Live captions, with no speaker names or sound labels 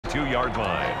42-yard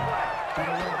line.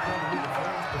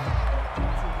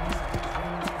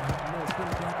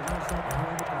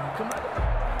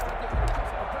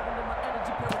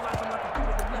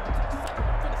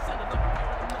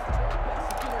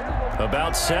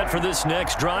 About set for this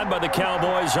next drive by the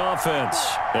Cowboys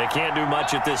offense. They can't do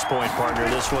much at this point, partner.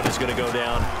 This one is going to go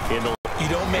down in the... You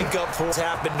don't make up for what's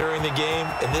happened during the game.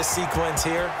 In this sequence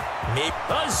here, maybe...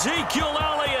 Ezekiel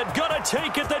Elliott going to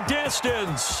take it the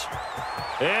distance.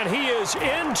 And he is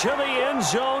into the end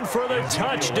zone for the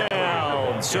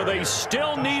touchdown. So they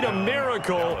still need a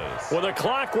miracle with a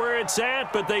clock where it's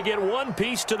at, but they get one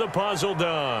piece to the puzzle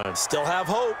done. Still have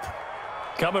hope.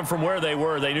 Coming from where they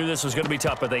were, they knew this was going to be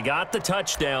tough, but they got the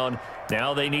touchdown.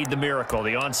 Now they need the miracle,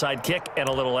 the onside kick and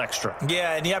a little extra.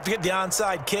 Yeah, and you have to get the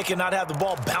onside kick and not have the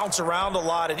ball bounce around a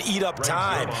lot and eat up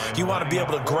time. You want to be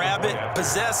able to grab it,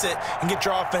 possess it, and get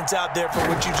your offense out there for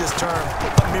what you just termed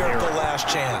a miracle last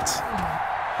chance.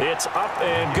 It's up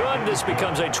and good. This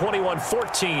becomes a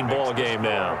 21-14 ball game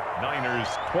now. Niners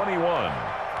 21.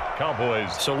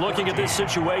 Cowboys. So looking at this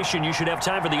situation, you should have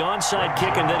time for the onside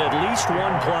kick and then at least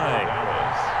one play.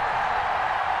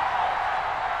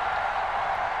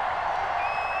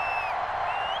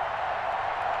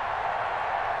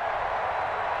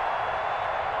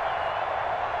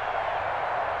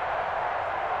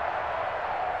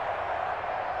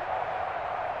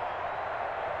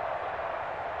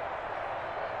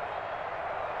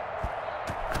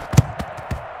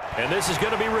 And this is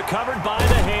going to be recovered by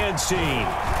the hands team.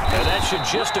 And that should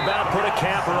just about put a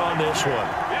capper on this one.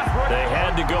 They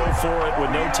had to go for it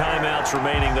with no timeouts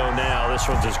remaining, though now. This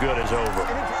one's as good as over.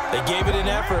 They gave it an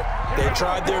effort. They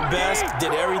tried their best,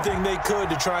 did everything they could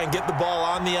to try and get the ball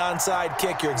on the onside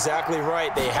kick. You're exactly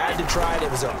right. They had to try it. It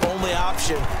was their only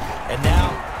option. And now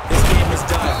this game is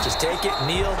done. Just take it,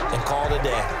 kneel, and call it a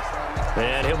day.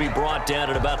 And he'll be brought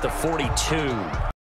down at about the 42.